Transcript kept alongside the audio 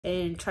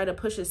and try to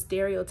push a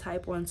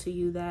stereotype onto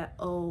you that,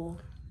 oh,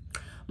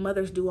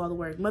 mothers do all the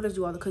work, mothers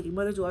do all the cooking,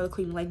 mothers do all the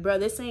cleaning. Like, bro,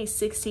 this ain't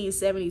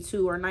 1672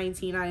 or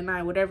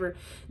 1999, whatever.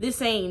 This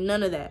ain't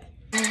none of that.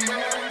 Fuck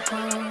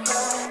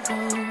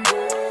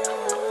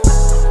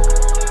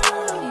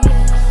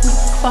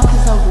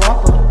is a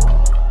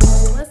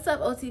guapa? What's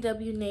up,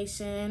 OTW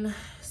Nation?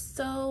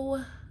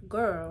 So,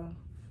 girl,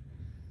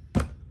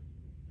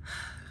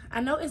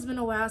 I know it's been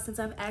a while since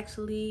I've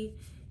actually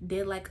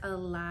did like a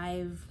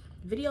live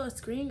video, a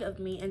screening of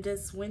me, and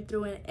just went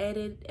through and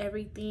edited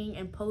everything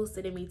and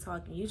posted in me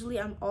talking. Usually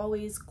I'm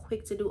always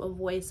quick to do a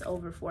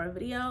voiceover for a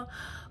video,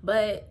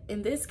 but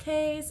in this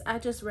case I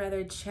just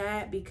rather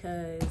chat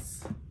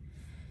because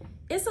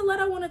it's a lot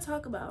I want to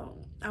talk about.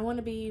 I want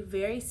to be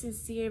very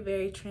sincere,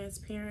 very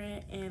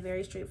transparent, and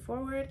very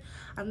straightforward.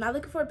 I'm not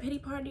looking for a pity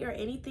party or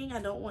anything. I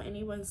don't want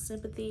anyone's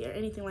sympathy or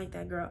anything like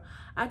that, girl.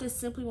 I just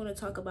simply want to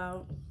talk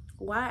about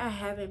why I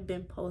haven't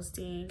been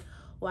posting,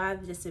 why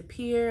I've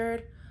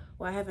disappeared,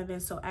 why I haven't been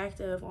so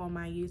active on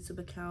my YouTube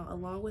account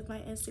along with my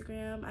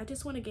Instagram. I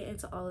just want to get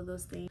into all of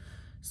those things.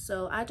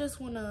 So I just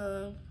want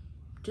to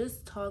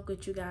talk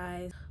with you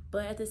guys,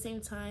 but at the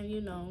same time, you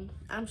know,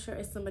 I'm sure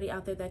it's somebody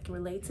out there that can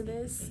relate to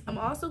this. I'm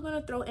also going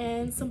to throw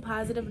in some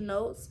positive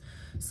notes,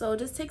 so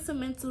just take some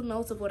mental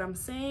notes of what I'm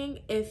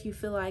saying if you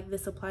feel like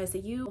this applies to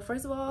you.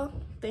 First of all,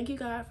 thank you,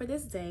 God, for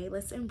this day.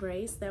 Let's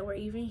embrace that we're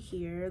even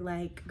here.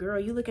 Like, girl,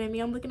 you looking at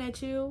me, I'm looking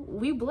at you.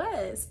 We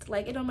blessed.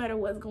 Like, it don't matter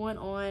what's going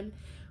on.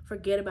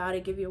 Forget about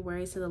it. Give your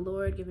worries to the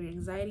Lord. Give your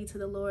anxiety to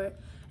the Lord,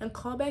 and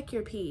call back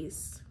your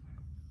peace.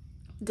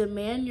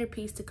 Demand your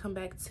peace to come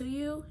back to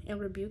you, and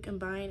rebuke and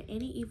bind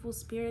any evil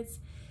spirits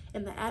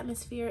in the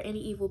atmosphere, any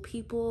evil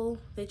people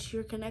that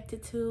you're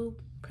connected to.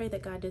 Pray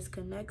that God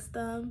disconnects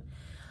them.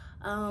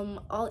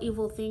 All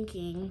evil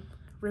thinking,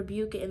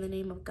 rebuke it in the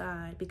name of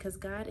God, because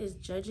God is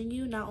judging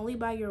you not only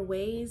by your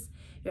ways,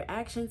 your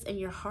actions, and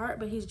your heart,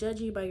 but he's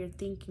judging you by your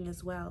thinking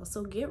as well.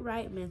 So get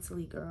right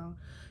mentally, girl,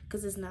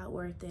 because it's not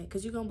worth it,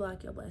 because you're gonna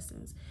block your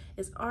blessings.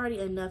 It's already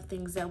enough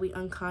things that we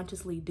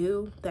unconsciously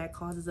do that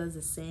causes us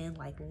to sin,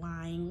 like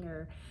lying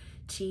or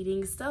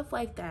cheating, stuff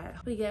like that.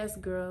 But yes,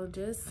 girl,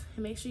 just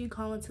make sure you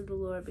call into the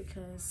Lord,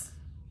 because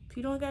if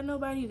you don't got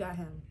nobody, you got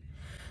him.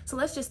 So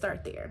let's just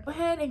start there. Go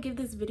ahead and give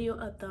this video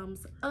a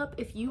thumbs up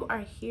if you are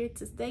here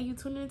to stay. You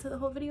tuned into the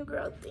whole video,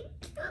 girl. Thank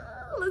you.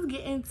 Let's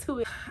get into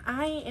it.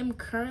 I am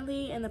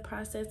currently in the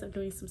process of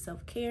doing some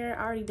self-care.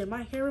 I already did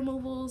my hair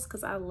removals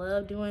because I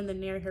love doing the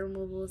hair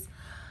removals.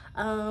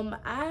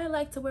 I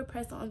like to wear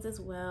press-ons as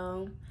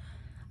well.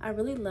 I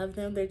really love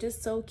them. They're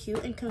just so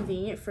cute and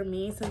convenient for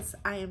me since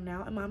I am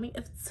now a mommy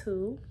of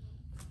 2.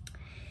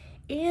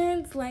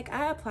 And like,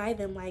 I apply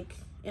them like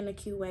in a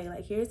cute way.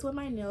 Like, here's what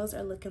my nails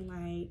are looking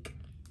like.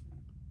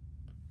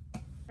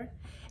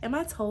 And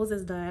my toes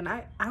is done.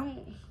 I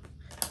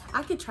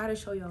could try to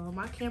show y'all.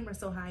 My camera's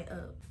so high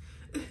up.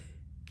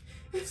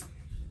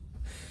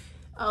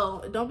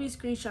 Oh, don't be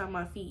screenshotting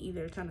my feet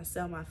either, trying to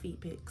sell my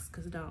feet pics,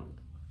 because don't.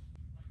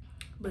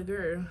 But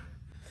girl,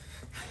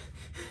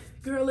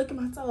 look at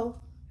my toe.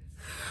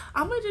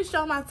 I'm gonna just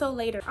show my toe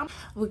later.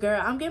 Well,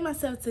 girl, I'm getting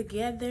myself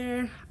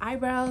together.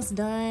 Eyebrows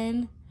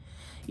done.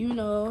 You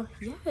know,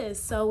 yes.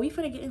 So we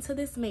finna get into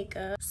this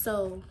makeup.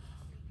 So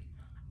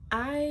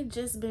I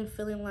just been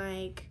feeling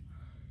like,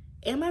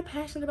 am I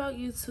passionate about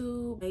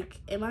YouTube? Like,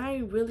 am I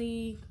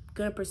really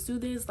gonna pursue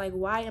this? Like,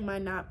 why am I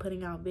not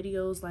putting out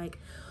videos? Like,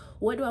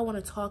 what do I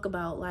want to talk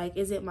about? Like,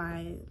 is it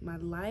my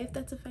life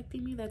that's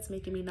affecting me, that's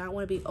making me not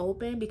want to be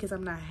open because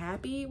I'm not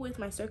happy with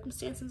my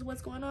circumstances,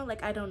 what's going on?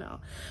 Like, I don't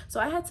know. So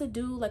I had to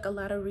do like a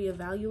lot of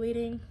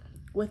reevaluating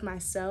with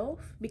myself,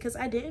 because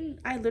I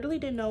literally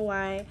didn't know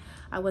why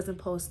I wasn't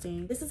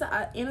posting. This is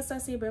an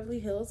Anastasia Beverly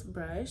Hills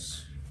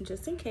brush,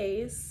 just in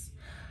case.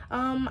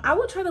 I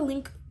will try to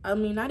link,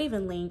 not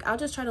even link, I'll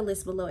just try to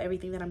list below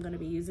everything that I'm going to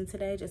be using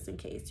today, just in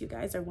case you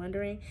guys are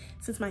wondering.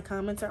 Since my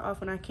comments are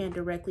off and I can't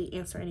directly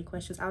answer any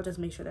questions, I'll just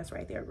make sure that's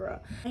right there,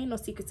 girl. I ain't no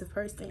secretive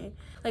person.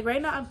 Like, right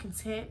now I'm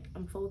content,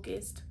 I'm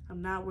focused,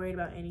 I'm not worried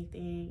about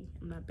anything,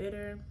 I'm not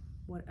bitter,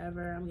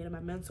 whatever. I'm getting my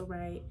mental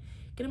right,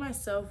 getting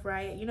myself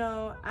right. You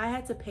know, I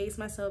had to pace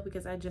myself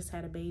because I just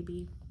had a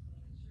baby.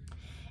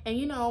 And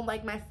you know,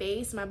 like, my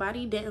face, my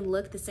body didn't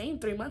look the same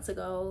 3 months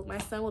ago. My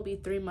son will be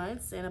 3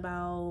 months in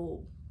about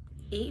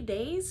 8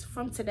 days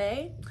from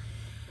today.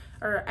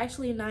 Or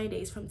actually 9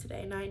 days from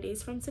today. 9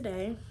 days from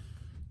today.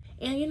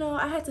 And you know,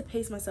 I had to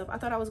pace myself. I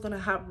thought I was going to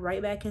hop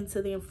right back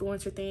into the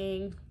influencer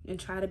thing and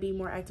try to be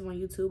more active on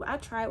YouTube. I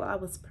tried while I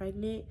was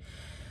pregnant.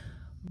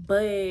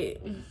 But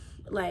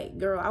like,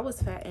 girl, I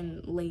was fat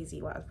and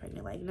lazy while I was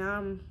pregnant. Like, now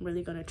I'm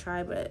really going to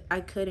try. But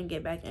I couldn't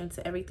get back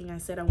into everything I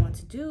said I wanted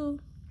to do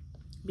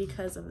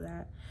because of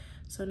that.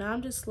 So now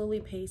I'm just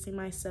slowly pacing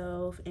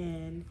myself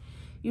and,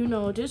 you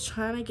know, just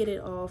trying to get it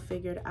all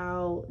figured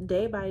out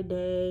day by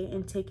day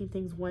and taking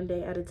things one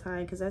day at a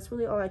time, because that's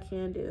really all I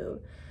can do.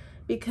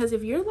 Because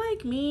if you're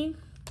like me,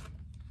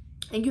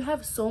 and you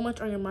have so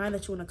much on your mind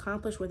that you want to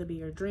accomplish, whether it be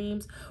your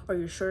dreams or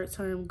your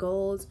short-term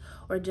goals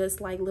or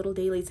just like little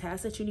daily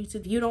tasks that you need to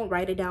do, you don't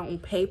write it down on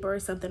paper or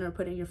something or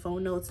put it in your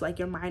phone notes, like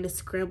your mind is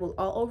scrambled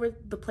all over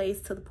the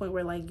place to the point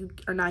where like you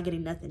are not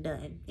getting nothing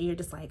done, and you're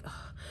just like,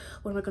 oh,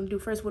 what am I gonna do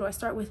first? What do I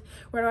start with?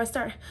 Where do I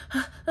start?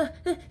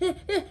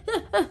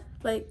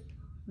 Like,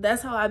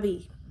 that's how I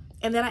be.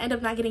 And then I end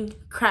up not getting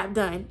crap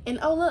done. And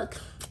oh look,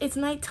 it's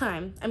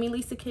nighttime. I mean, at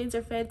least the kids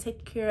are fed,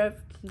 taken care of,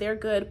 they're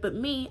good, but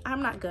me,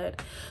 I'm not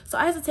good. So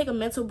I have to take a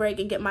mental break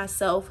and get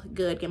myself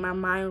good, get my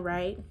mind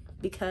right,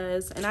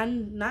 because, and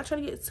I'm not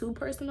trying to get too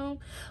personal,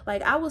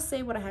 like I will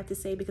say what I have to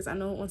say because I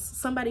know when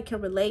somebody can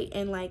relate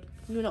and like,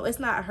 you know, it's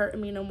not hurting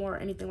me no more or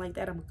anything like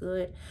that. I'm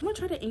good. I'm gonna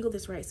try to angle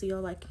this right so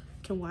y'all like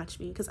can watch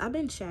me, because I've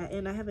been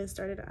chatting, I haven't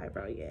started an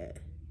eyebrow yet.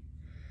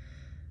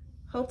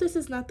 Hope this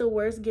is not the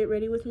worst get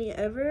ready with me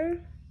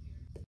ever.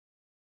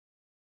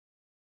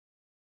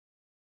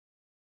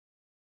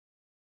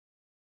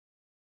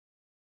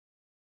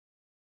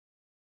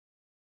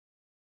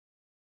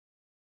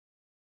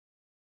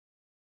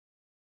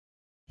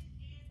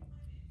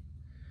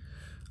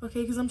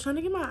 Okay, because I'm trying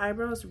to get my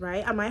eyebrows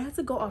right. I might have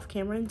to go off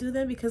camera and do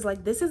them because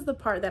like this is the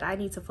part that I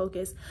need to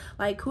focus.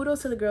 Like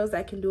kudos to the girls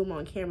that can do them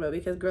on camera,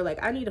 because girl, like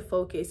I need to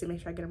focus and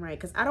make sure I get them right,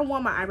 because I don't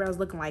want my eyebrows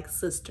looking like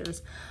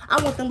sisters. I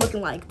want them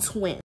looking like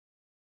twins.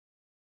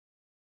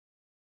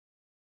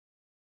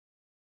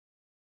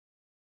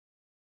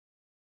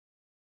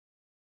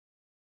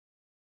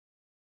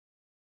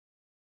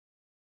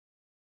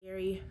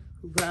 Very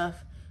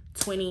rough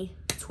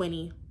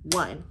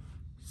 2021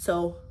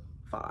 so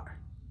far.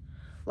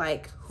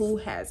 Like, who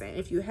hasn't?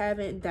 If you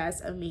haven't,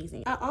 that's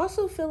amazing. I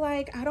also feel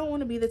like I don't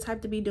want to be the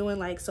type to be doing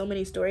like so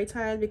many story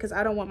times, because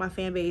I don't want my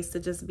fan base to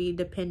just be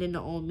dependent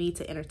on me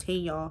to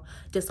entertain y'all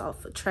just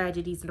off of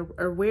tragedies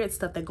or weird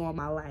stuff that go on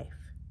my life,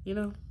 you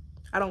know?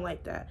 I don't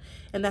like that,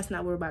 and that's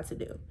not what we're about to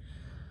do.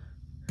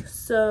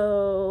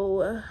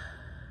 So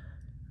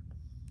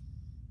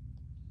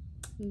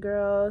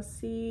girl,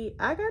 see,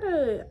 I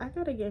gotta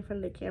get in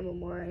front of the camera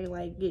more and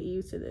like get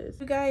used to this.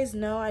 You guys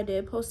know I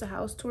did post a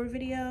house tour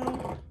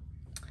video,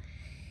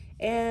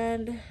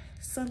 and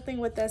something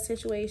with that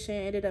situation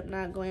ended up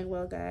not going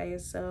well,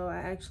 guys. So I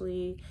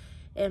actually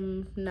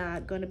am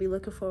not going to be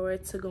looking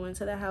forward to going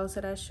to the house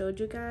that I showed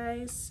you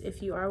guys.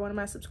 If you are one of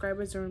my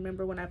subscribers and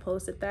remember when I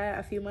posted that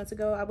a few months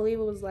ago, I believe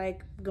it was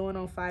like going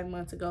on 5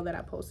 months ago that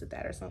I posted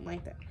that or something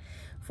like that.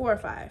 4 or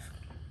 5.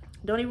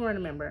 Don't even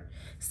remember.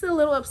 Still a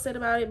little upset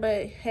about it,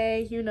 but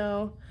hey, you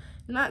know,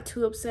 not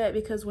too upset,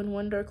 because when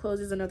one door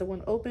closes, another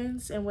one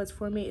opens, and what's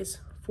for me is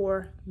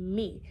for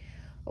me,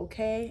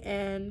 okay?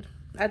 And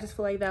I just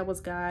feel like that was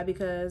God,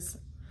 because,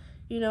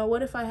 you know,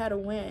 what if I had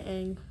went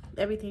and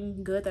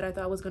everything good that I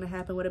thought was going to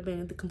happen would have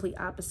been the complete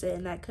opposite,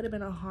 and that could have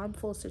been a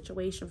harmful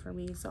situation for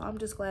me. So I'm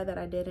just glad that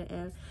I didn't,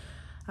 and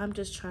I'm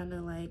just trying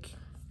to, like,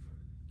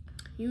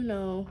 you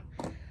know,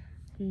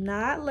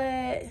 not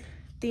let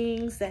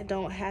things that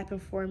don't happen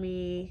for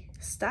me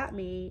stop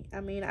me. I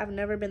mean, I've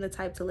never been the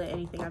type to let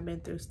anything I've been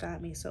through stop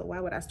me, so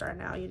why would I start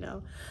now, you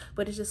know?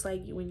 But it's just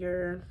like when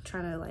you're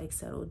trying to like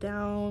settle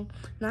down,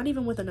 not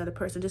even with another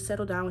person, just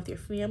settle down with your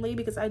family,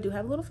 because I do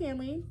have a little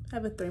family. I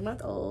have a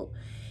 3-month-old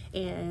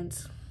and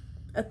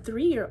a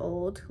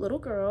 3-year-old little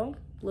girl,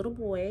 little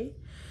boy,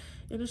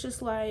 and it's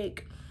just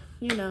like,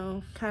 you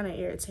know, kind of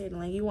irritating.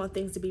 Like, you want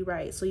things to be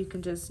right so you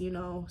can just, you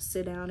know,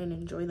 sit down and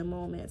enjoy the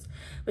moments.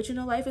 But, you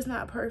know, life is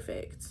not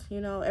perfect.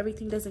 You know,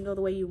 everything doesn't go the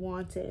way you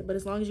want it. But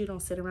as long as you don't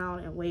sit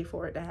around and wait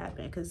for it to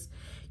happen, because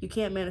you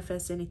can't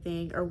manifest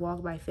anything or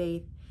walk by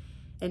faith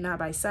and not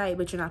by sight,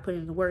 but you're not putting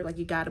in the work. Like,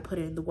 you got to put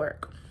in the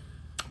work.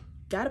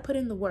 Got to put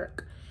in the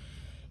work.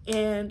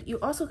 And you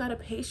also got to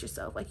pace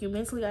yourself. Like, you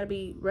mentally got to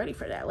be ready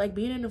for that. Like,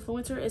 being an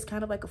influencer is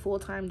kind of like a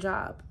full-time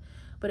job.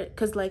 But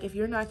because like if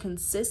you're not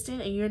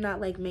consistent and you're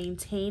not like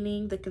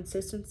maintaining the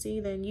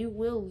consistency, then you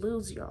will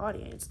lose your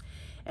audience.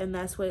 And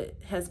that's what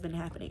has been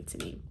happening to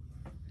me.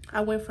 I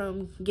went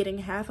from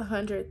getting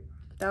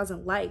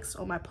 100,000 likes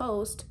on my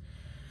post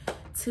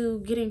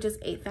to getting just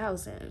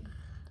 8,000.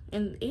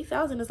 And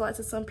 8,000 is a lot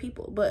to some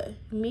people, but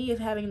me of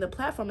having the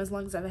platform as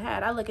long as I've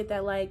had, I look at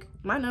that like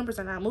my numbers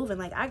are not moving.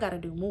 Like, I gotta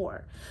do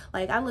more.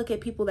 Like, I look at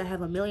people that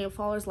have 1 million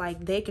followers,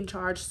 like they can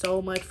charge so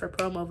much for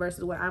promo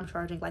versus what I'm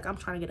charging. Like, I'm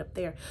trying to get up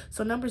there.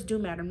 So numbers do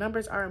matter.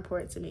 Numbers are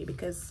important to me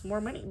because more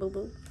money, boo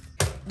boo.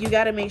 You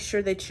gotta make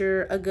sure that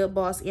you're a good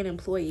boss and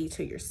employee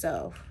to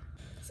yourself.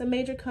 It's a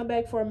major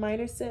comeback for a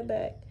minor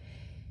setback.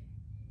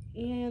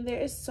 And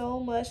there is so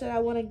much that I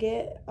want to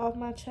get off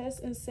my chest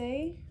and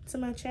say to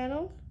my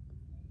channel.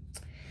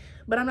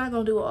 But I'm not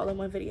going to do it all in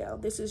one video.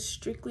 This is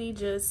strictly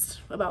just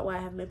about why I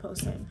haven't been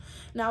posting.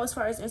 Now, as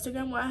far as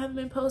Instagram, why I haven't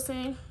been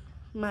posting,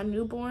 my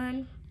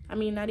newborn, I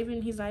mean,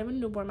 he's not even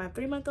newborn, my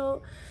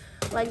 3-month-old,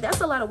 like,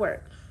 that's a lot of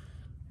work.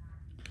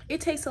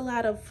 It takes a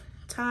lot of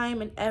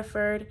time and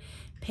effort,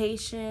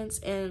 patience,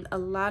 and a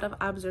lot of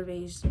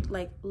observation,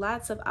 like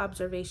lots of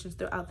observations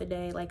throughout the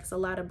day. Like, it's a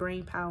lot of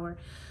brain power.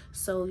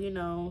 So, you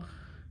know,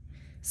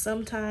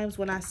 sometimes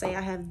when I say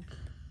I have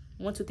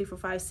 1, 2, 3, 4,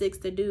 5, 6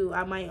 to do,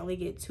 I might only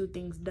get 2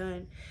 things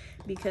done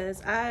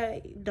because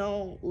I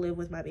don't live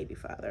with my baby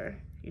father.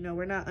 You know,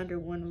 we're not under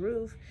one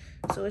roof.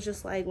 So it's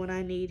just like when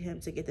I need him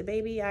to get the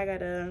baby, I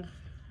gotta,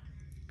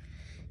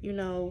 you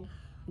know,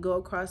 go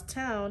across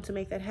town to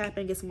make that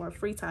happen, get some more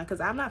free time,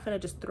 because I'm not gonna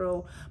just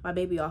throw my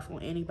baby off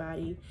on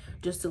anybody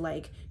just to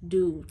like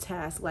do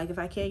tasks. Like if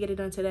I can't get it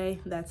done today,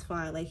 that's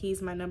fine. Like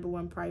he's my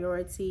 #1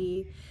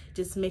 priority,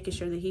 just making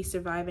sure that he's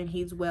surviving,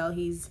 he's well,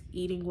 he's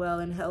eating well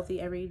and healthy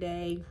every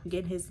day,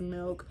 getting his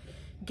milk,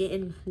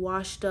 getting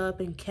washed up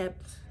and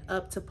kept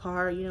up to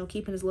par, you know,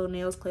 keeping his little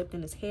nails clipped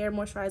and his hair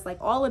moisturized. Like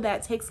all of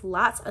that takes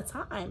lots of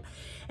time,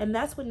 and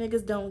that's what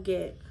niggas don't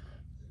get.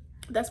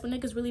 That's what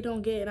niggas really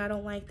don't get, and I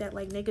don't like that.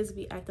 Like niggas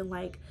be acting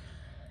like,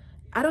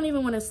 I don't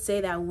even want to say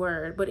that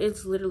word, but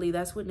it's literally,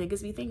 that's what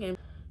niggas be thinking.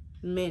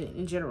 Men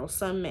in general,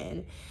 some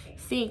men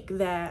think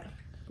that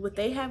what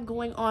they have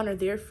going on or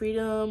their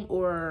freedom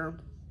or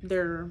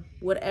their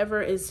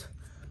whatever is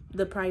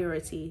the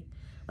priority.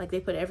 Like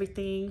they put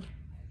everything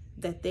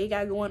that they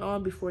got going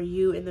on before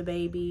you and the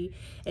baby,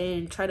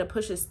 and try to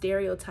push a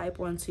stereotype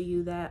onto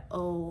you that,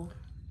 oh,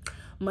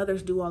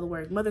 mothers do all the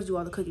work, mothers do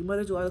all the cooking,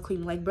 mothers do all the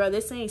cleaning. Like, bro,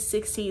 this ain't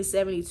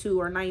 1672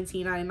 or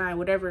 1999,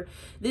 whatever.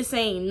 This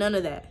ain't none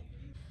of that.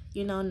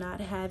 You know,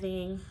 not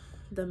having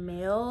the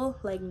male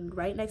like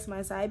right next to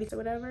my side or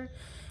whatever.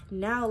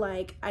 Now,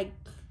 like, I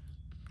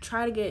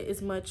try to get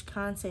as much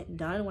content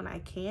done when I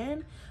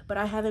can, but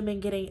I haven't been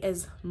getting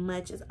as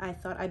much as I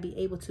thought I'd be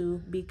able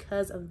to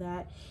because of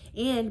that,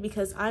 and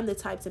because I'm the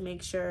type to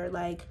make sure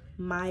like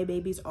my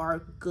babies are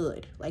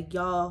good. Like,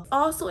 y'all,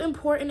 also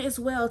important as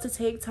well to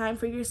take time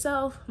for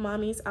yourself.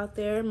 Mommies out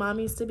there,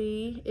 mommies to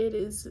be, it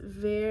is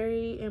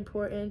very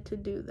important to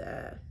do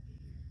that,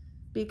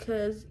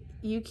 because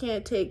you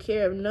can't take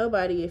care of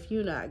nobody if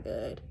you're not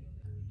good.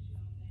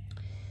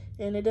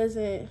 And it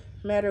doesn't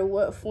matter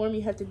what form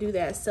you have to do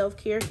that.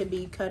 Self-care could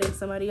be cutting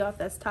somebody off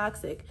that's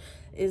toxic,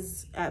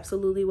 is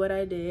absolutely what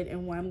I did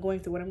and why I'm going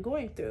through what I'm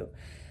going through.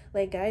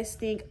 Like, guys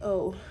think,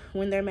 oh,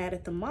 when they're mad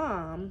at the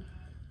mom,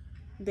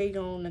 they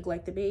gonna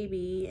neglect the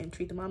baby and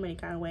treat the mom any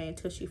kind of way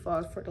until she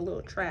falls for the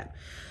little trap.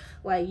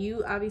 Like,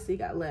 you obviously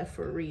got left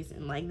for a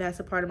reason. Like, that's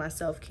a part of my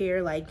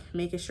self-care, like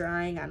making sure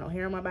I ain't got no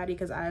hair on my body,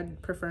 because I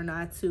prefer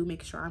not to,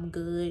 making sure I'm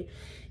good,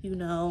 you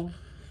know,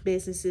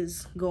 business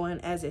is going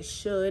as it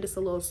should. It's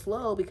a little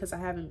slow because I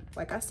haven't,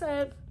 like I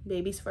said,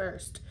 babies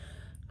first,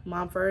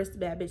 mom first,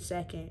 bad bitch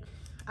second.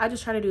 I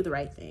just try to do the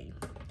right thing.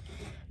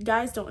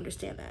 Guys don't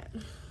understand that.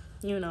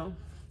 You know,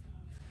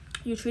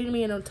 you treated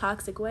me in a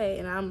toxic way,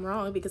 and I'm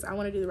wrong because I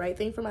want to do the right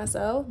thing for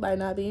myself by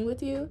not being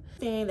with you.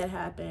 The thing that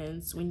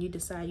happens when you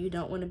decide you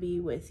don't want to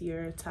be with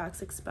your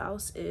toxic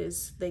spouse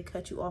is they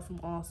cut you off from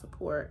all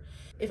support.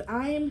 If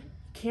I'm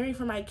caring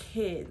for my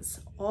kids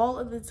all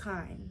of the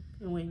time,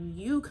 and when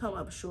you come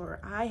up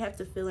short, I have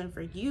to fill in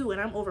for you, and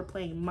I'm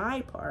overplaying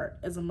my part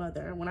as a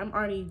mother when I'm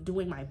already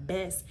doing my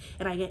best,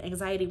 and I get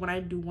anxiety when I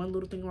do one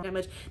little thing wrong, that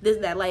much, this,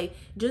 that, like,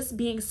 just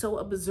being so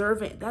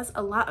observant, that's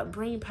a lot of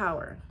brain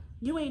power.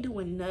 You ain't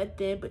doing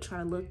nothing but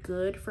trying to look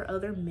good for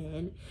other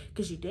men,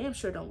 because you damn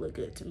sure don't look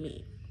good to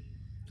me.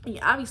 And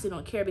you obviously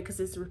don't care because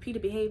it's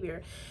repeated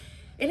behavior.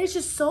 And it's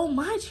just so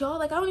much, y'all.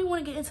 Like, I don't even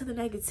want to get into the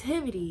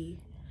negativity,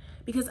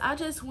 because I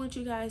just want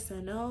you guys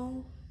to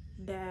know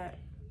that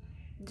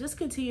just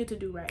continue to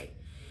do right.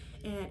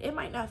 And it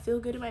might not feel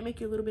good, it might make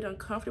you a little bit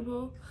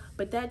uncomfortable,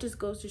 but that just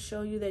goes to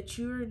show you that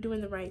you're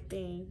doing the right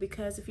thing.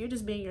 Because if you're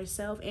just being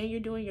yourself and you're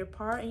doing your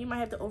part, and you might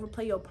have to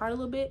overplay your part a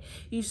little bit,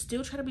 you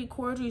still try to be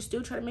cordial, you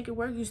still try to make it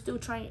work, you still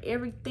trying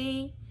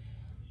everything,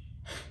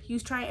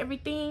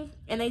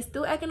 and they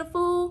still acting a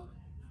fool,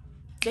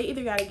 they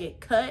either gotta get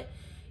cut,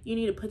 you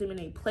need to put them in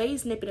a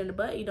place, nip it in the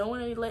butt. You don't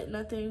want to let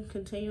nothing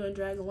continue and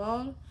drag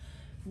along,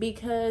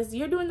 because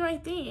you're doing the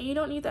right thing and you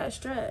don't need that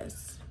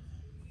stress.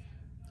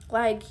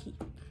 Like,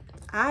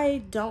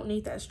 I don't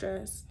need that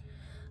stress.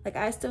 Like,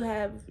 I still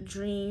have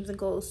dreams and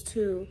goals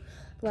too.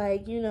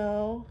 Like, you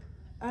know,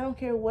 I don't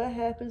care what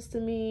happens to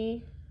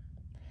me.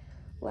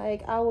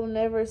 Like, I will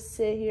never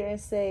sit here and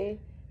say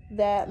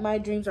that my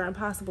dreams are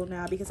impossible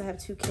now because I have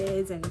 2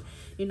 kids and,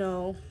 you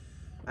know,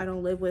 I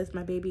don't live with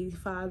my baby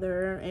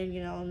father, and,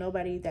 you know,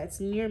 nobody that's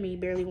near me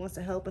barely wants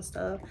to help and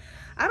stuff.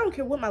 I don't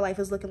care what my life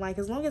is looking like,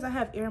 as long as I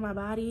have air in my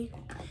body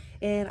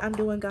and I'm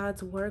doing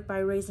God's work by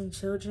raising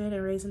children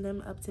and raising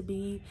them up to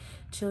be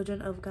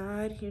children of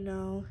God, you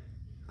know,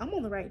 I'm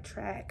on the right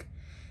track.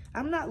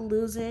 I'm not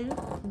losing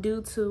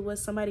due to what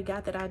somebody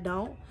got that I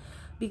don't,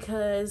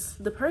 because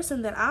the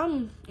person that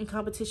I'm in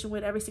competition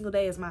with every single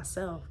day is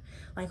myself.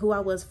 Like, who I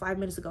was 5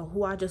 minutes ago,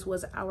 who I just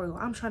was an hour ago.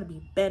 I'm trying to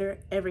be better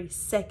every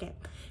second,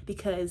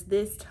 because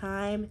this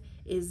time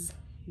is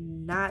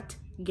not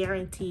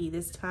guaranteed.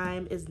 This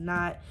time is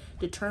not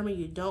determined.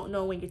 You don't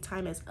know when your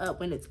time is up,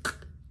 when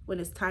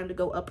it's time to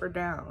go up or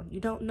down. You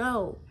don't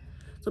know.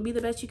 So be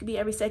the best you can be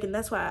every second.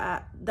 That's what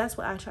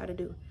I try to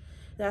do.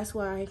 That's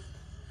why,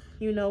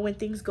 you know, when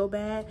things go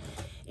bad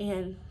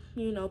and,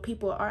 you know,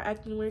 people are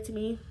acting weird to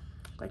me,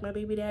 like my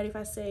baby daddy, if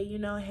I say, you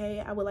know, hey,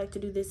 I would like to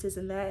do this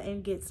and that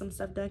and get some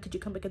stuff done, could you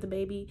come pick up the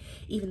baby,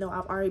 even though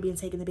I've already been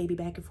taking the baby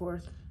back and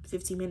forth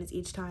 15 minutes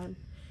each time.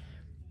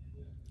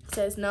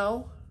 Says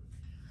no.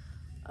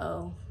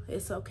 Oh,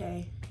 it's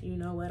okay. You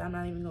know what, I'm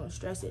not even gonna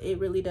stress it. It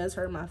really does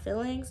hurt my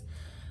feelings,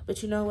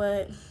 but you know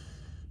what,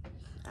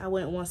 I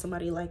wouldn't want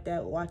somebody like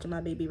that watching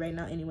my baby right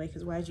now anyway,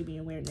 because why is you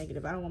being weird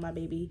negative? I don't want my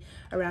baby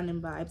around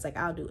them vibes. Like,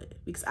 I'll do it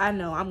because I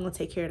know I'm gonna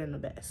take care of them the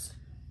best.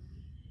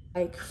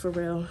 Like, for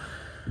real,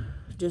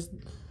 just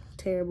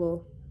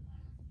terrible.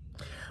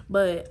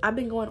 But I've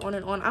been going on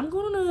and on. I'm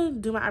gonna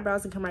do my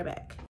eyebrows and come right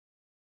back.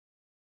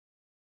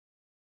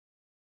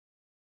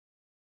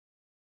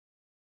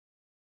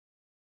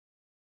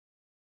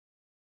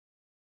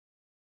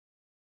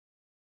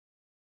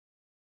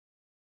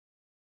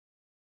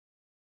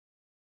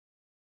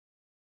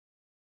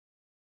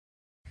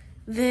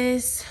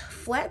 This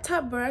flat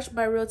top brush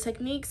by Real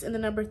Techniques in the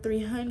number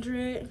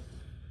 300.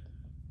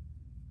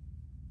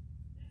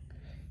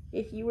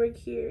 If you were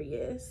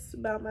curious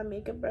about my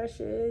makeup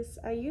brushes,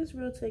 I use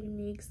Real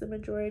Techniques the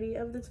majority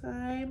of the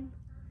time.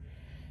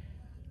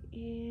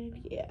 And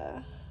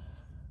yeah.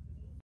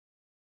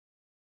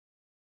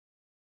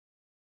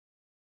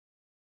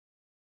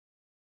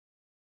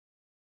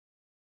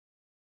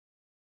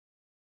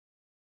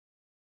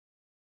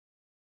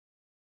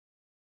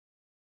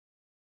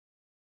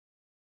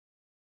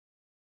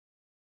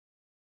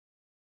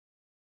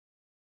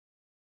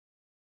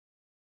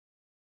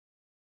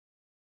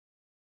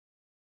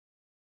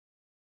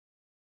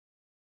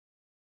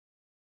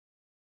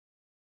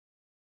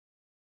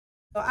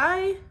 So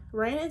I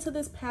ran into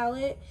this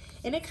palette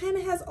and it kind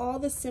of has all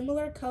the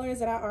similar colors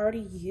that I already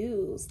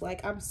used.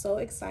 Like, I'm so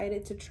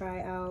excited to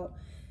try out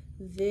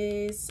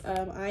this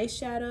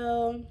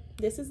eyeshadow.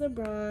 This is the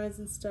bronze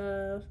and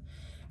stuff.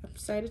 I'm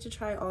excited to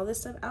try all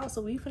this stuff out.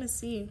 So we're gonna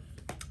see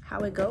how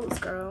it goes,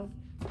 girl.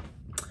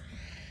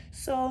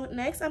 So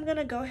next I'm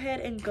gonna go ahead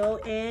and go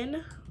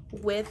in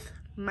with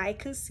my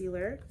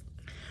concealer.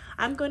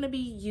 I'm going to be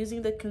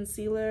using the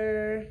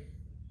concealer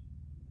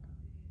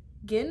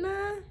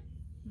Genia.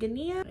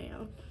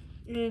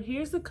 And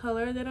here's the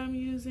color that I'm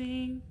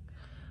using.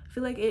 I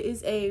feel like it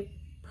is a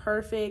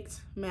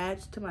perfect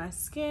match to my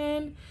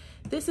skin.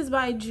 This is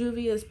by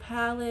Juvia's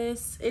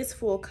Palace. It's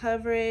full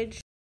coverage.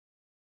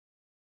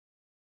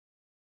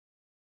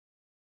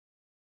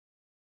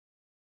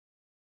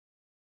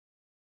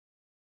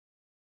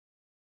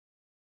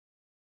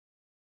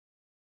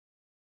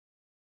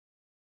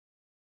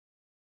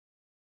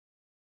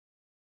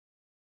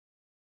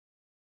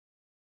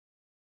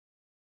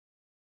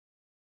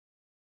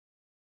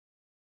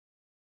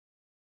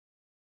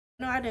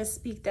 No, I didn't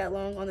speak that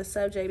long on the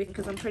subject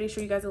because I'm pretty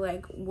sure you guys are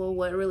like, well,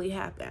 what really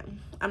happened?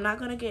 I'm not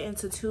going to get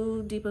into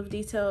too deep of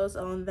details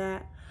on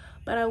that,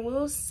 but I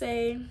will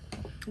say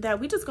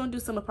that we just gonna do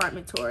some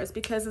apartment tours,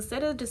 because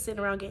instead of just sitting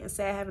around getting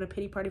sad, having a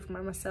pity party for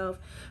myself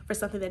for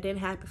something that didn't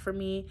happen for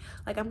me,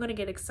 like, I'm gonna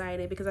get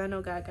excited because I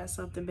know God got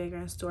something bigger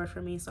in store for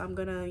me. So I'm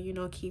gonna, you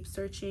know, keep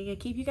searching and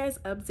keep you guys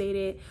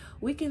updated.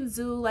 We can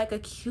do like a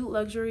cute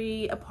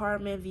luxury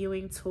apartment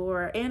viewing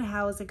tour and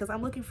housing, because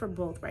I'm looking for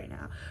both right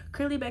now.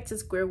 Currently back to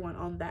square one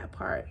on that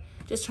part,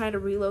 just trying to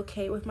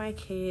relocate with my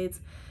kids,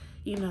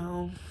 you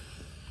know,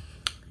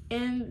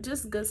 and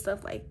just good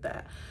stuff like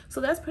that. So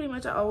that's pretty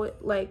much all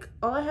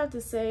I have to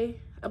say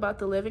about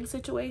the living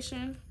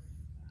situation,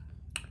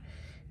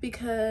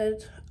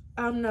 because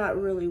I'm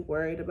not really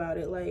worried about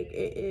it. Like,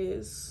 it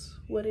is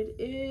what it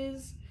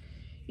is.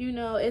 You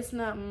know, it's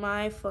not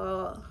my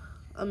fault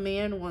a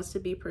man wants to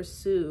be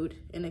pursued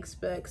and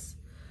expects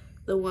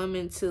the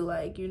woman to,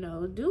 like, you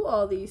know, do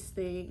all these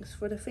things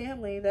for the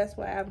family. That's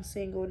why I'm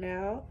single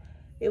now.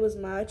 It was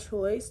my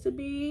choice to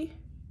be.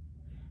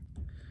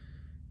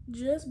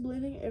 Just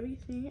blending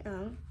everything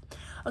out.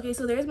 Okay,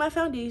 so there's my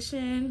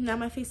foundation. Now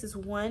my face is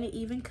one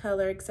even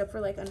color except for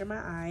like under my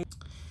eye.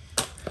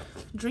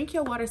 Drink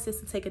your water,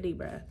 sis, and take a deep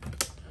breath.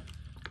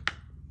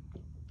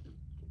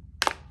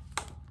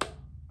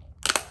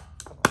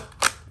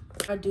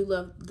 I do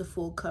love the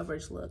full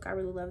coverage look. I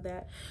really love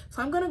that.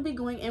 So I'm gonna be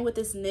going in with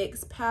this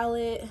NYX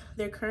palette.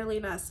 They're currently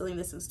not selling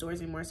this in stores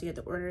anymore, so you have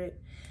to order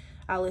it.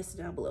 I'll list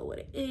down below what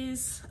it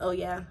is. Oh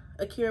yeah,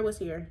 Akira was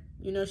here.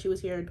 You know she was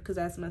here because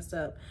that's messed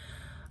up.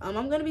 I'm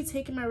going to be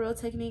taking my Real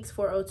Techniques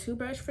 402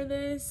 brush for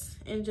this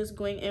and just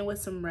going in with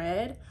some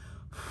red,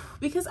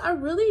 because I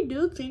really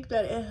do think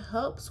that it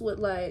helps with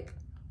like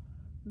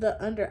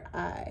the under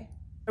eye.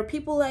 Or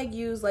people like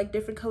use like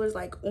different colors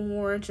like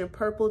orange and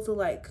purple to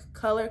like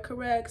color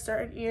correct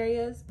certain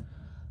areas,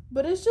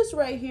 but it's just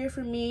right here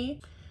for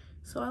me.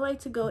 So I like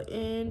to go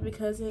in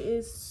because it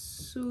is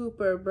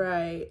super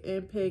bright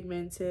and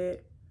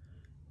pigmented.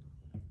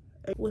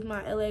 With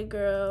my LA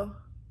girl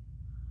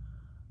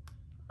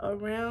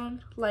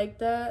around like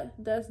that,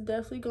 that's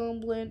definitely gonna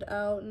blend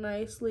out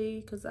nicely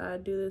because I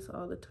do this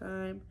all the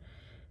time.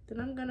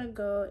 Then I'm gonna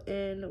go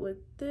in with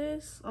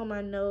this on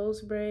my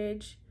nose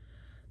bridge.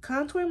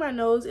 Contouring my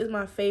nose is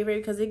my favorite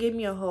because it gives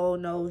me a whole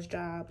nose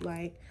job.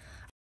 Like,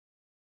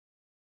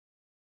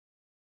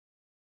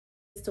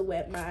 To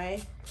wet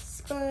my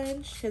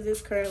sponge because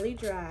it's currently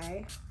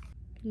dry.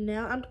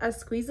 Now I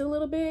squeeze it a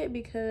little bit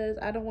because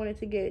I don't want it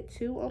to get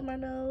too on my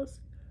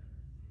nose,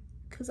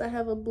 because I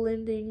have a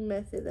blending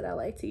method that I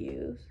like to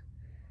use.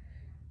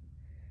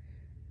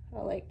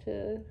 I like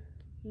to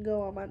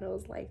go on my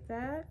nose like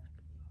that.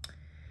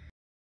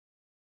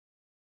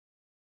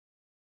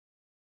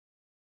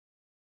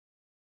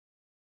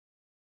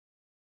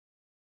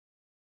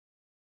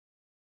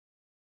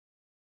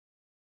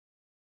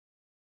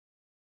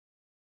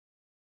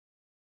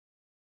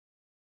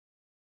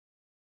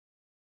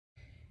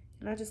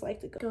 And I just like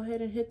to go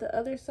ahead and hit the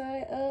other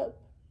side up.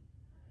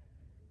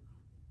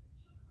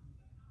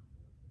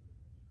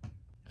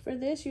 For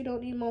this, you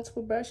don't need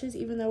multiple brushes,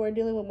 even though we're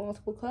dealing with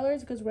multiple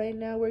colors, because right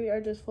now we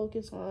are just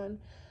focused on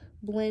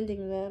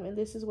blending them, and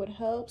this is what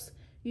helps.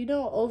 You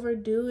don't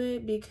overdo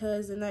it,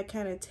 because then that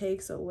kind of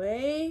takes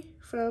away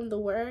from the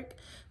work,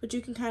 but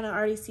you can kind of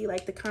already see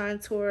like the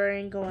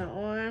contouring going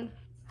on.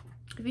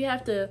 If you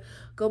have to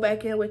go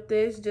back in with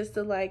this just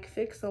to like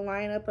fix the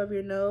lineup of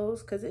your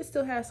nose, because it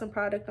still has some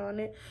product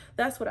on it,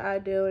 that's what I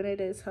do, and it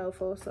is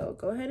helpful. So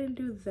go ahead and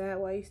do that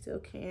while you still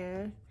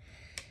can,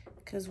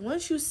 because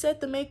once you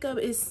set, the makeup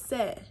is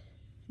set,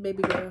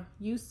 baby girl.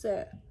 You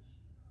set.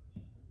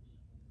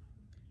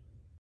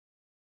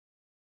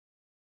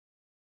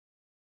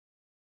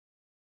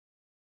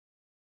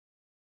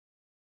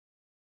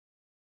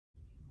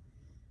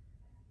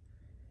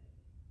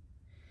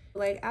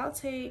 Like, I'll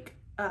take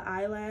an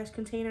eyelash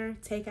container,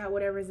 take out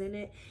whatever's in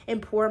it,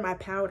 and pour my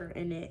powder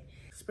in it.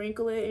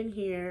 Sprinkle it in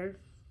here.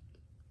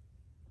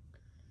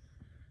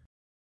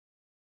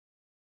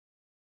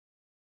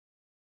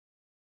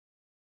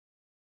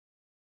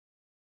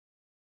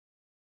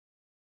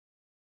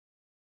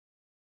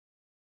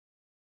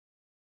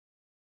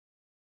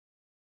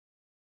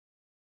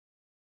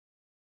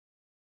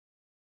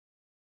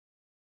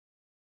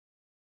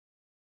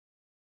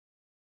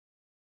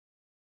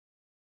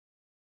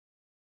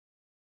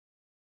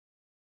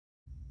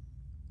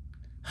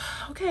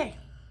 Okay.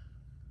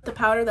 The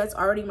powder that's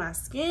already my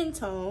skin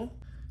tone.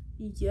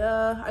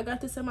 Yeah, I got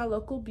this at my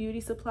local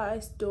beauty supply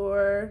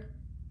store.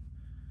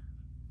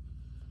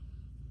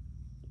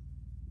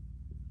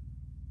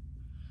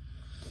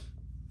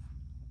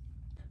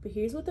 But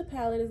here's what the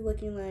palette is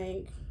looking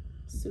like.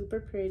 Super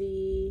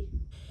pretty.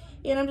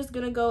 And I'm just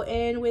gonna go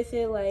in with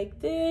it like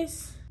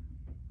this.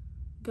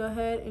 Go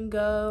ahead and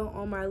go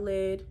on my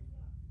lid,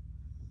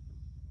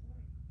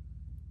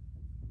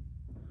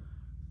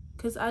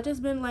 because I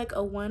just been like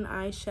a one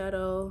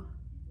eyeshadow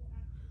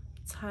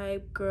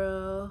type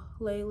girl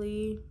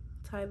lately,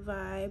 type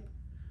vibe.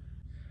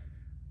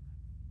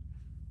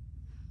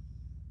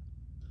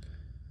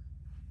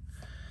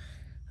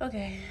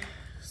 Okay,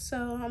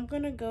 so I'm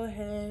gonna go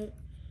ahead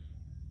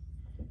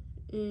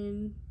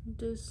and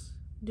just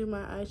do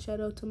my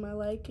eyeshadow to my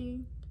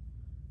liking.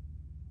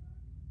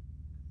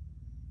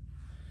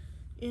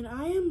 And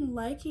I am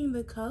liking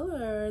the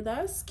color.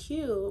 That's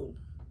cute.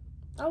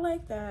 I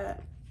like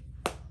that.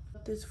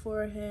 This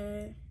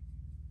forehead,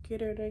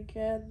 get her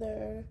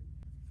together.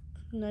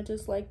 And I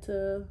just like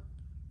to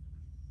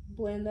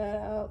blend that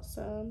out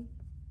some,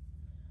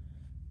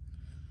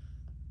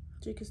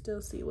 so you can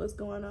still see what's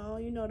going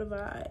on. You know the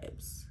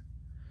vibes.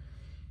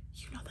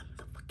 You know the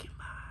motherfucking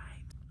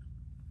vibes.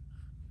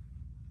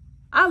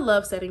 I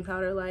love setting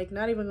powder, like,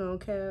 not even gonna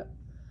cap.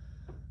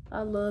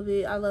 I love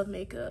it. I love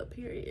makeup,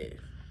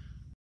 period.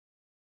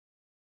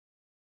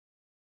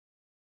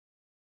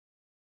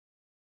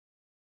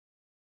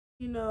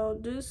 You know,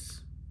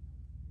 just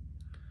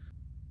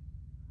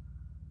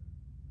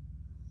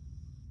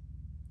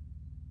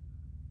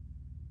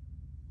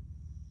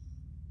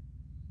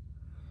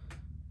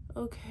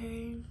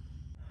okay.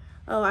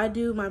 Oh, I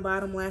do my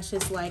bottom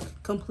lashes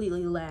like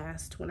completely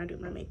last when I do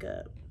my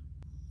makeup,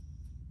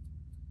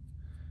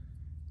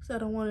 so I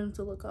don't want them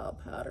to look all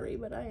powdery,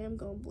 but I am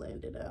gonna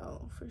blend it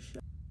out for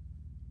sure.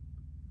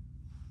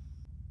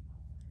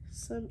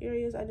 Some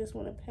areas I just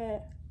want to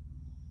pat.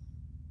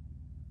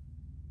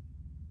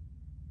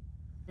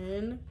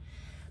 And I'm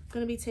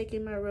gonna be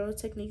taking my Rose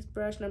Techniques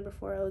brush number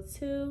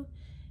 402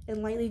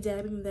 and lightly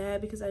dabbing that,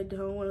 because I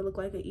don't want to look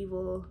like an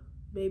evil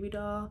baby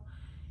doll.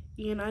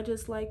 And I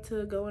just like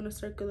to go in a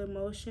circular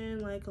motion,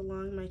 like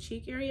along my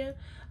cheek area.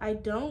 I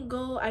don't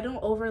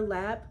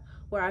overlap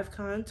where I've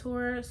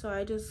contoured, so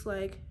I just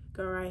like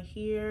go right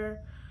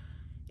here.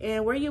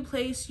 And where you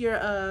place your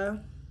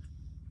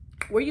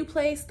where you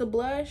place the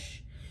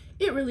blush,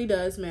 it really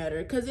does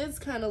matter, because it's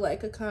kind of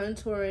like a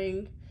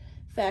contouring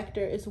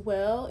factor as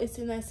well. It's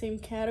in that same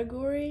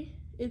category.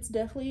 It's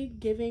definitely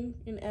giving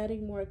and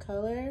adding more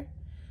color.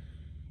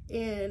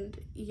 And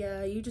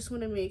yeah, you just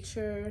want to make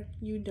sure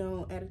you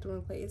don't add it to the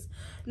wrong place.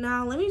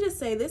 Now, let me just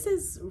say, this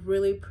is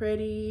really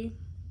pretty.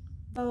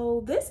 Oh,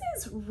 this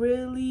is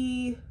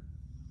really,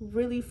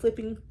 really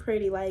flipping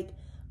pretty. Like,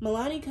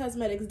 Milani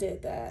Cosmetics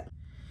did that.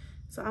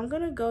 So I'm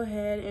gonna go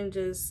ahead and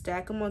just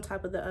stack them on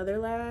top of the other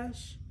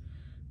lash.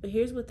 But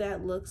here's what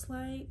that looks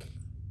like.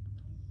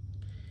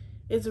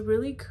 It's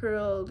really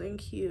curled and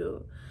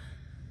cute,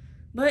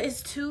 but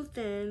it's too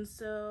thin,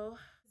 so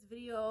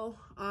video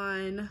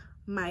on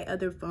my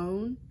other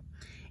phone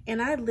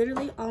and I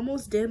literally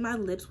almost did my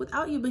lips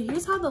without you, but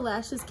here's how the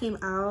lashes came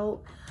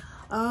out.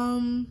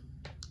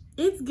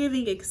 It's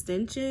giving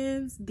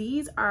extensions.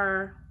 These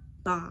are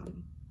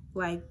bomb,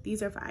 like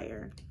these are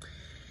fire.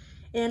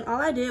 And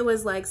all I did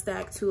was like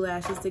stack 2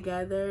 lashes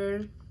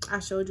together. I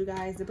showed you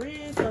guys the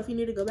brand, so if you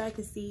need to go back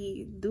and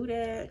see, do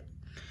that.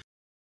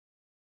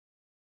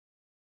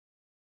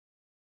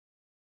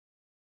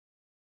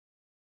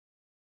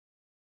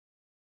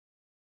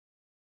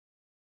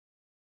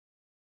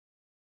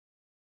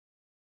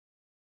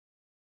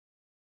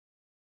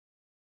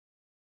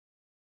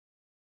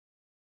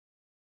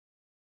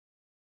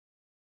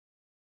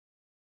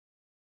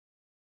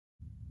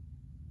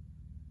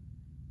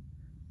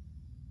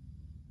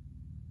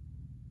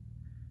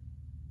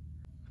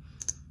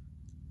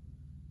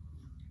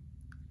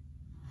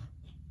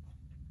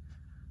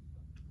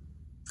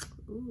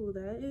 Ooh,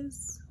 that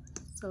is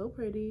so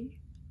pretty.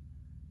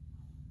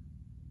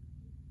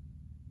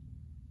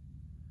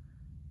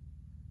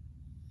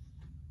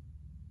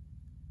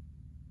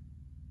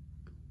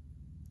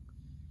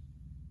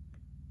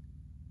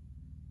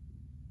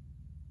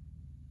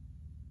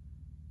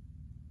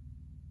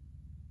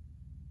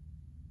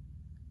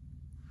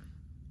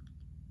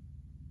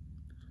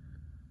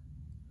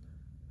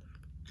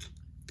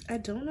 I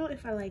don't know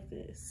if I like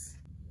this.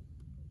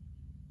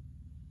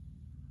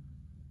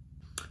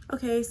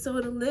 Okay, so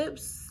the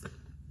lips,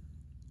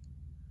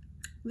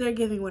 they're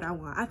giving what I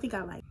want. I think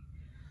I like it.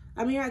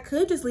 I mean, I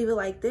could just leave it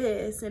like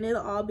this and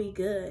it'll all be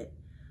good,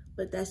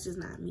 but that's just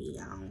not me.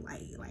 I don't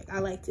like I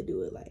like to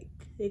do it like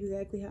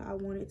exactly how I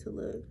want it to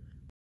look.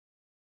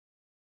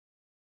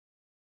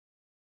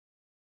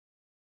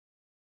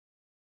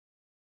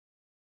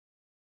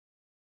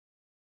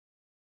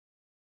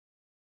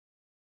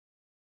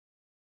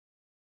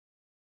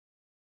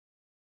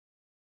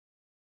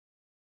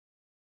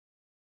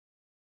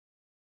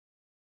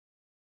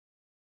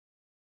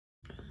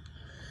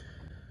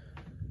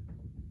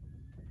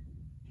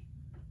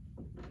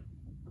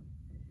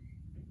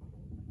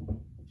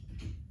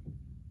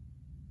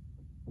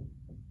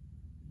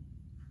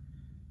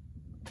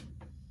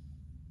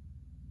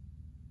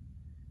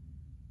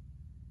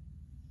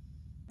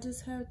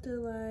 Just have to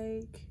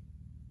like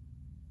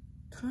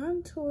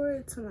contour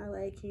it to my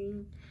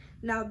liking.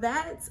 Now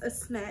that's a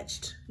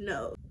snatched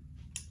nose.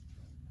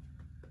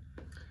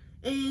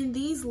 And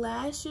these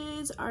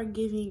lashes are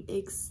giving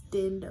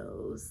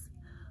extendos,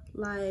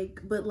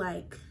 like, but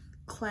like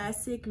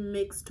classic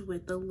mixed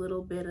with a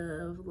little bit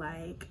of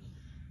like,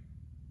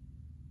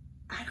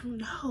 I don't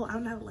know,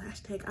 I'm not a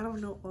lash tech, I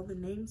don't know all the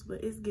names,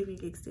 but it's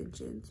giving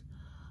extensions.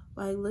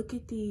 Like, look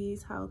at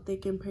these, how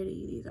thick and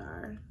pretty these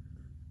are.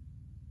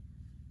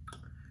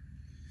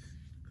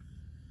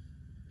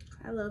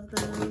 I love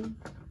them.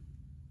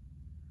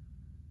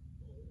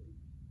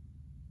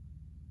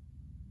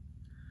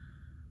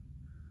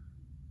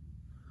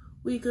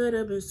 We could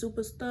have been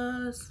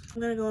superstars.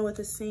 I'm gonna go in with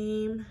the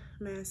same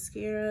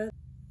mascara.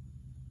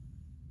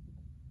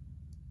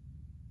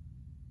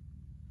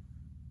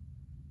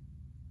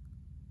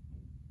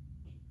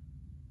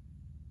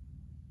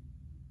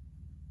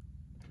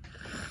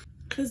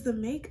 Cause the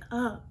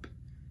makeup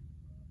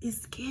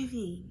is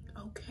giving,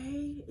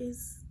 okay?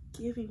 It's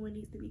giving what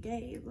needs to be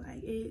gave.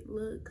 Like, it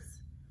looks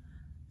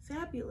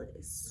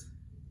fabulous.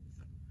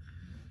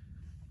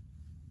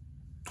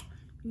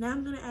 Now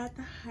I'm gonna add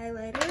the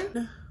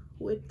highlighter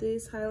with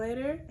this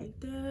highlighter, like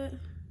that.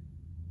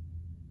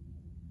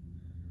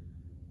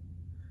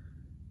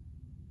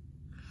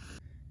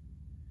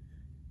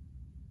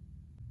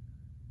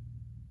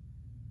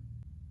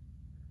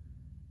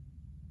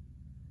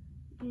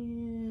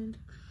 And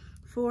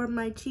for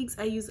my cheeks,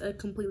 I use a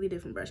completely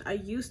different brush. I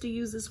used to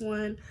use this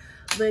one,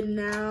 but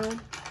now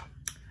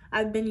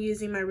I've been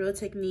using my Real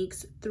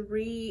Techniques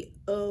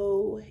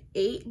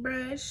 308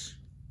 brush.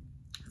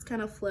 It's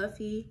kind of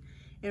fluffy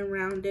and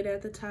rounded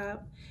at the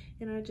top.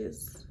 And I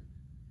just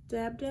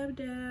dab, dab,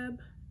 dab.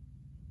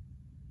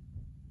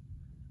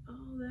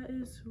 Oh, that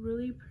is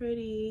really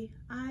pretty.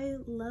 I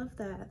love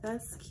that.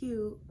 That's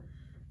cute.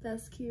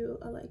 That's cute.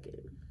 I like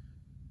it.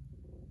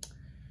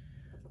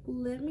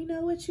 Let me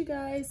know what you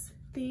guys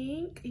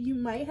think. You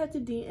might have to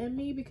DM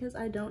me because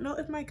I don't know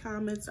if my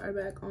comments are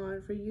back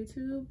on for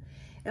YouTube,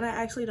 and I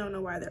actually don't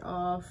know why they're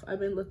off. I've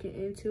been looking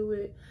into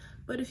it,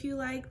 but if you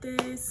like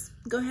this,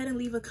 go ahead and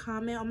leave a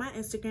comment on my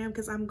Instagram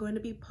because I'm going to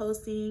be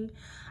posting.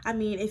 I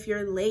mean, if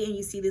you're late and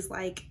you see this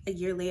like a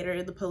year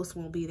later, the post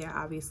won't be there,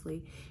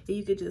 obviously, and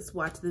you could just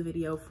watch the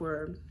video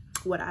for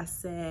what I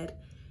said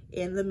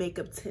and the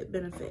makeup tip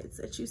benefits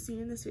that you see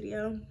in this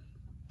video.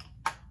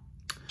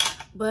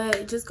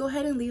 But just go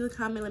ahead and leave a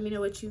comment. Let me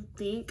know what you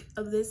think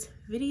of this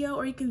video,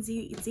 or you can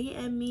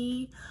DM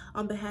me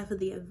on behalf of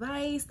the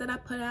advice that I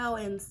put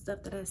out and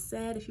stuff that I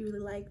said if you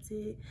really liked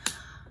it.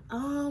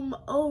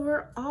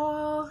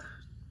 Overall,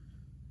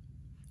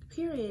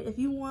 period. If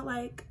you want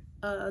like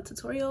a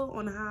tutorial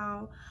on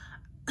how,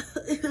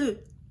 if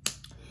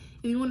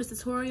you want a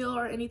tutorial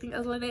or anything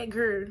else like that,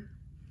 girl,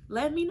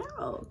 let me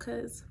know,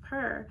 cause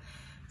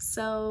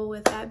So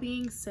with that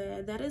being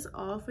said, that is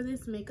all for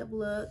this makeup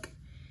look.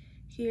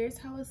 Here's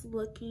how it's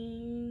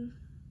looking.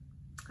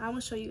 I'm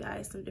gonna show you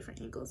guys some different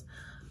angles,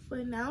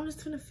 but now I'm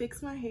just gonna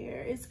fix my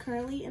hair. It's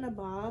currently in a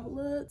bob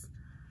look.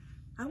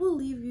 I will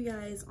leave you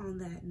guys on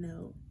that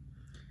note.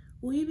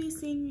 Will you be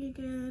seeing me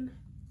again?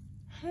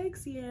 Heck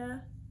yeah.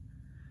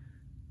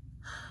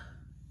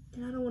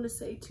 And I don't want to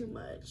say too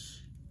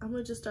much. I'm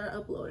gonna just start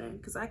uploading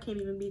because I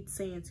can't even be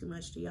saying too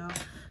much to y'all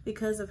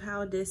because of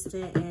how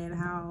distant and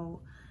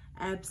how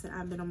absent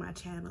I've been on my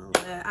channel.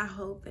 But I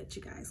hope that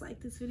you guys like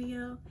this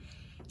video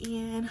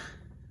and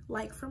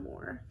like for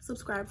more,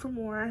 subscribe for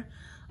more,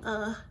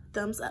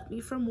 thumbs up me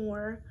for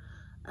more,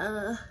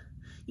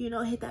 you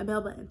know, hit that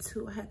bell button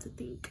too. I had to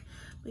think.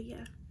 But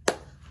yeah,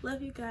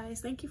 love you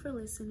guys. Thank you for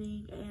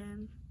listening,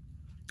 and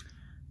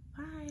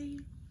bye.